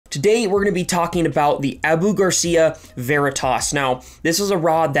Today, we're going to be talking about the Abu Garcia Veritas. Now, this is a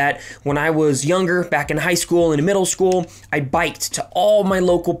rod that when I was younger, back in high school and in middle school, I biked to all my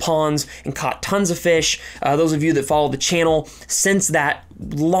local ponds and caught tons of fish. Those of you that follow the channel since that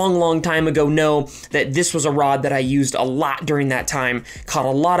long time ago know that this was a rod that I used a lot during that time. Caught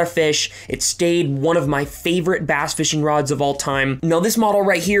a lot of fish. It stayed one of my favorite bass fishing rods of all time. Now, this model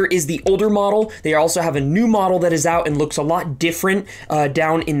right here is the older model. They also have a new model that is out and looks a lot different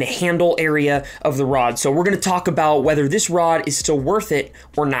down in the handle area of the rod. So we're going to talk about whether this rod is still worth it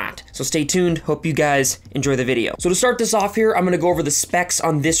or not. So stay tuned. Hope you guys enjoy the video. So to start this off here, I'm going to go over the specs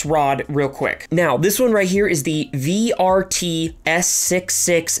on this rod real quick. Now, this one right here is the VRT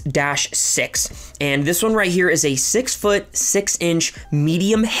S66-6. And this one right here is a 6-foot, 6-inch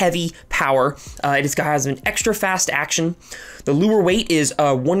medium heavy power. It has an extra fast action. The lure weight is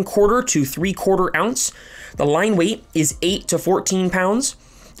 1/4 to 3/4 ounce. The line weight is 8 to 14 pounds.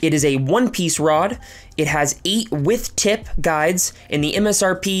 It is a one-piece rod. It has 8 with tip guides, and the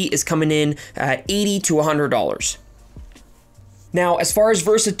MSRP is coming in at $80 to $100. Now, as far as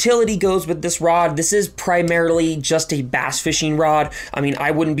versatility goes with this rod, this is primarily just a bass fishing rod. I mean,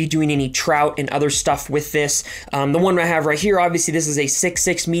 I wouldn't be doing any trout and other stuff with this. The one I have right here, obviously, this is a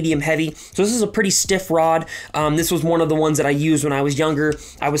 6.6 medium heavy, so this is a pretty stiff rod. This was one of the ones that I used when I was younger.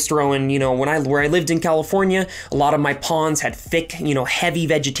 I was throwing, you know, where I lived in California, a lot of my ponds had thick, you know, heavy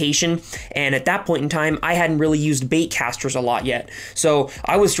vegetation, and at that point in time, I hadn't really used bait casters a lot yet. So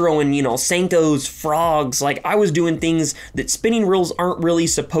I was throwing, you know, Senkos, frogs, like I was doing things that spinning reels aren't really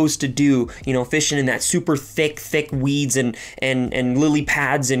supposed to do, you know, fishing in that super thick weeds and lily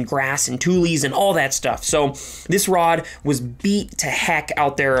pads and grass and tules and all that stuff. So this rod was beat to heck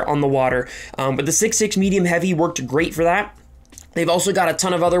out there on the water, but the 6.6 medium heavy worked great for that. They've also got a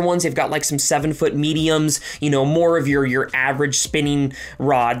ton of other ones. They've got like some 7-foot mediums, you know, more of your average spinning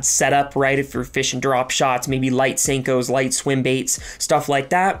rod setup, right? If you're fishing drop shots, maybe light Senkos, light swim baits, stuff like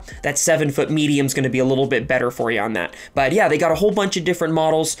that. That 7-foot medium is going to be a little bit better for you on that. But yeah, they got a whole bunch of different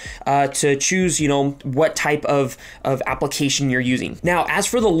models to choose, you know, what type of application you're using. Now, as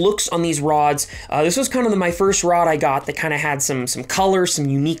for the looks on these rods, this was kind of my first rod I got that kind of had some color, some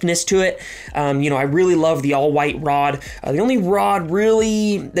uniqueness to it. You know, I really love the all-white rod. The only rod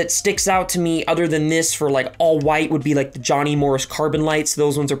really that sticks out to me other than this for like all white would be like the Johnny Morris Carbon Lights.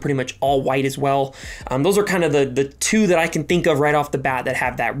 Those ones are pretty much all white as well. Those are kind of the two that I can think of right off the bat that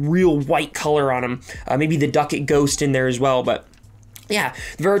have that real white color on them. Maybe the Ducket Ghost in there as well, but yeah,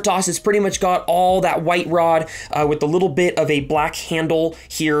 the Veritas has pretty much got all that white rod with a little bit of a black handle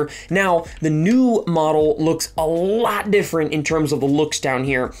here. Now, the new model looks a lot different in terms of the looks down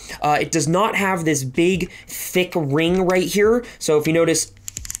here. It does not have this big, thick ring right here. So if you notice,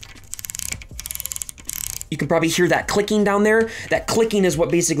 you can probably hear that clicking down there. That clicking is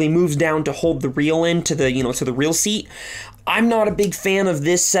what basically moves down to hold the reel in to the, you know, to the reel seat. I'm not a big fan of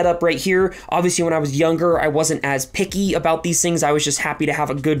this setup right here. Obviously, when I was younger, I wasn't as picky about these things. I was just happy to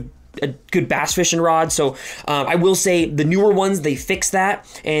have a good bass fishing rod. So I will say the newer ones, they fixed that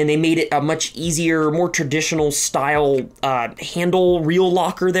and they made it a much easier, more traditional style handle reel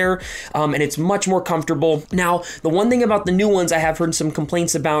locker there, and it's much more comfortable. Now, the one thing about the new ones I have heard some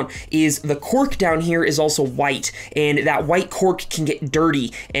complaints about is the cork down here is also white, and that white cork can get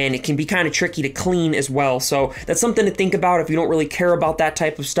dirty and it can be kind of tricky to clean as well. So that's something to think about. If you don't really care about that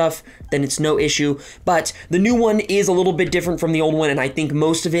type of stuff, then it's no issue. But the new one is a little bit different from the old one, and I think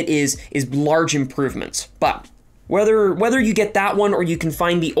most of it is large improvements. But whether you get that one or you can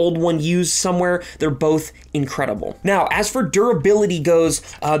find the old one used somewhere, they're both incredible. Now, as for durability goes,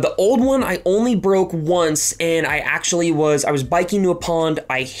 the old one I only broke once, and I was biking to a pond.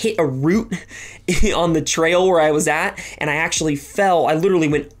 I hit a root on the trail where I was at, and I actually fell. I literally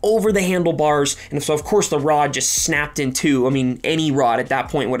went over the handlebars, and so of course the rod just snapped in two. I mean, any rod at that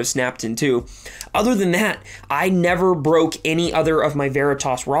point would have snapped in two. Other than that, I never broke any other of my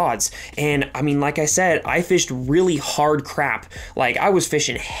Veritas rods. And I mean, like I said, I fished really hard crap. Like I was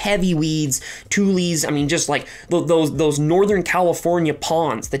fishing heavy weeds, tules. I mean, just like those Northern California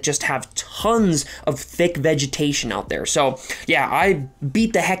ponds that just have tons of thick vegetation out there. So yeah, I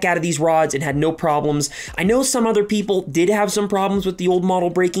beat the heck out of these rods and had no problems. I know some other people did have some problems with the old model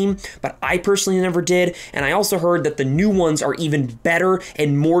breaking, but I personally never did. And I also heard that the new ones are even better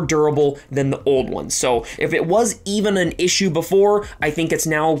and more durable than the old ones. So if it was even an issue before, I think it's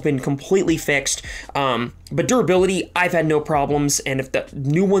now been completely fixed. But durability, I've had no problems. And if the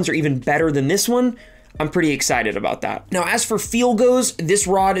new ones are even better than this one, I'm pretty excited about that. Now, as for feel goes, this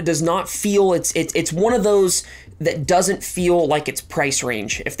rod does not feel, it's one of those that doesn't feel like its price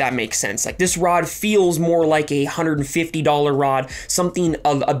range, if that makes sense. Like, this rod feels more like a $150 rod, something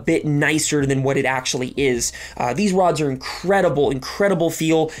a bit nicer than what it actually is. These rods are incredible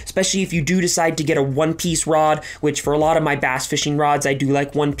feel, especially if you do decide to get a one-piece rod, which for a lot of my bass fishing rods, I do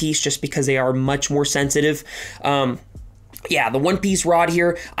like one piece just because they are much more sensitive. Yeah, the one-piece rod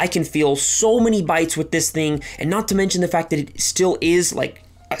here, I can feel so many bites with this thing, and not to mention the fact that it still is like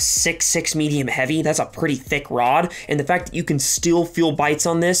a 6.6 medium heavy. That's a pretty thick rod, and the fact that you can still feel bites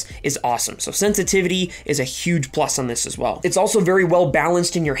on this is awesome. So sensitivity is a huge plus on this as well. It's also very well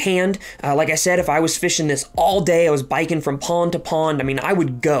balanced in your hand. Like I said, if I was fishing this all day, I was biking from pond to pond, I mean, I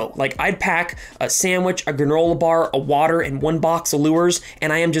would go. Like, I'd pack a sandwich, a granola bar, a water, and 1 box of lures,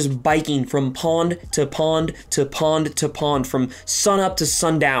 and I am just biking from pond to pond to pond to pond, from sun up to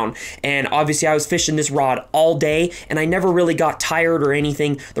sundown. And obviously I was fishing this rod all day, and I never really got tired or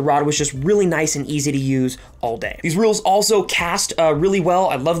anything. The rod was just really nice and easy to use all day. These reels also cast really well.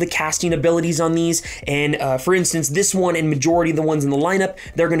 I love the casting abilities on these. And for instance, this one and majority of the ones in the lineup,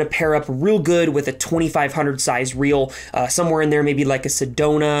 they're gonna pair up real good with a 2500 size reel. Somewhere in there, maybe like a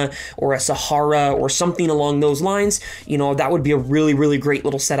Sedona or a Sahara or something along those lines. You know, that would be a really great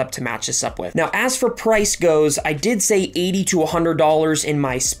little setup to match this up with. Now, as for price goes, I did say $80 to $100 in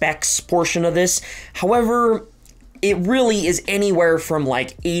my specs portion of this. However, it really is anywhere from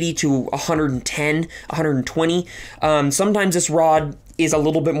like 80 to 110, 120. Sometimes this rod is a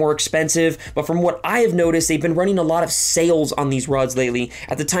little bit more expensive, but from what I have noticed, they've been running a lot of sales on these rods lately.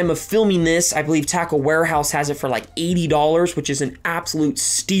 At the time of filming this, I believe Tackle Warehouse has it for like $80, which is an absolute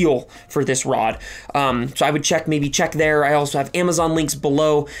steal for this rod. So I would maybe check there. I also have Amazon links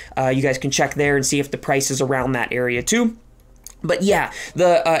below. You guys can check there and see if the price is around that area too. But yeah,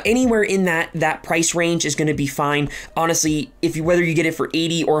 the anywhere in that price range is going to be fine. Honestly, whether you get it for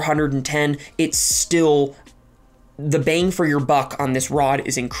 80 or 110, it's still, the bang for your buck on this rod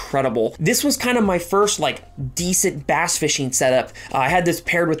is incredible. This was kind of my first like decent bass fishing setup. I had this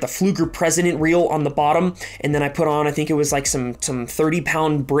paired with the Fluger President reel on the bottom, and then I put on, I think it was like some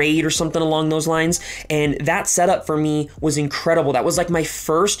 30-pound braid or something along those lines, and that setup for me was incredible. That was like my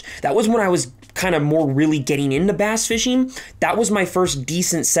first, that was when I was kind of more really getting into bass fishing. That was my first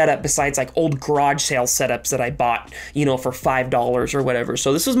decent setup besides like old garage sale setups that I bought, you know, for $5 or whatever.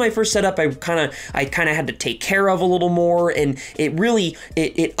 So this was my first setup I kind of had to take care of a little more, and it really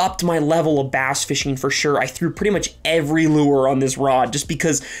it upped my level of bass fishing for sure. I threw pretty much every lure on this rod just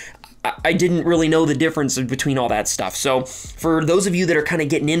because I didn't really know the difference between all that stuff. So for those of you that are kind of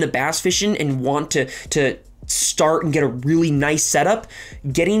getting into bass fishing and want to start and get a really nice setup,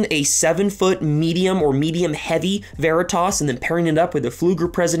 getting a 7-foot medium or medium heavy Veritas and then pairing it up with a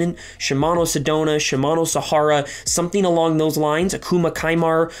Fluger President, Shimano Sedona, Shimano Sahara, something along those lines, Akuma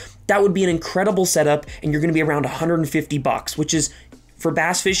Kaimar, that would be an incredible setup, and you're going to be around $150, which is, for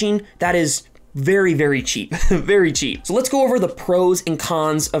bass fishing, that is very cheap. Very cheap. So let's go over the pros and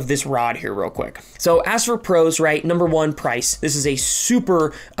cons of this rod here real quick. So as for pros, right, number one, price. This is a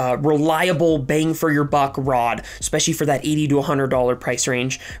super reliable bang for your buck rod, especially for that $80 to $100 price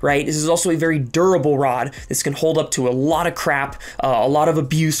range, right? This is also a very durable rod. This can hold up to a lot of crap, a lot of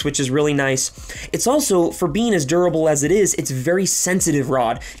abuse, which is really nice. It's also, for being as durable as it is, it's a very sensitive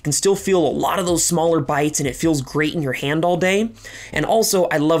rod. You can still feel a lot of those smaller bites, and it feels great in your hand all day. And also,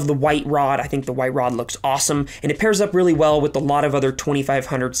 I love the white rod. I think the white rod looks awesome, and it pairs up really well with a lot of other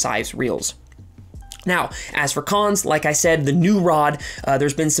 2500 size reels. Now, as for cons, like I said, the new rod,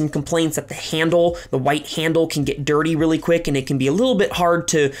 there's been some complaints that the white handle can get dirty really quick, and it can be a little bit hard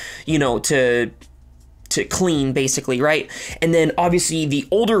to, you know, to clean, basically, right? And then obviously the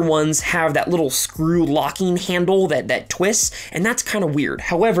older ones have that little screw locking handle that twists, and that's kind of weird.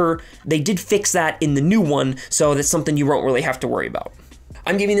 However, they did fix that in the new one, so that's something you won't really have to worry about.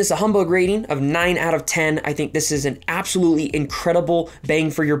 I'm giving this a humbug rating of 9 out of 10. I think this is an absolutely incredible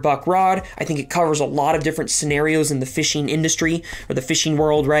bang for your buck rod. I think it covers a lot of different scenarios in the fishing industry or the fishing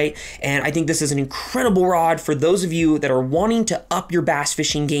world, right? And I think this is an incredible rod for those of you that are wanting to up your bass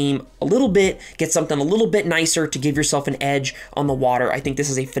fishing game a little bit, get something a little bit nicer to give yourself an edge on the water. I think this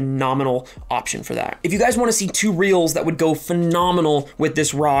is a phenomenal option for that. If you guys want to see 2 reels that would go phenomenal with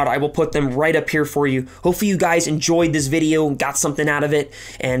this rod, I will put them right up here for you. Hopefully you guys enjoyed this video and got something out of it.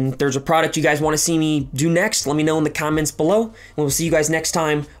 And if there's a product you guys want to see me do next, let me know in the comments below. And we'll see you guys next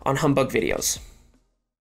time on Humbug Videos.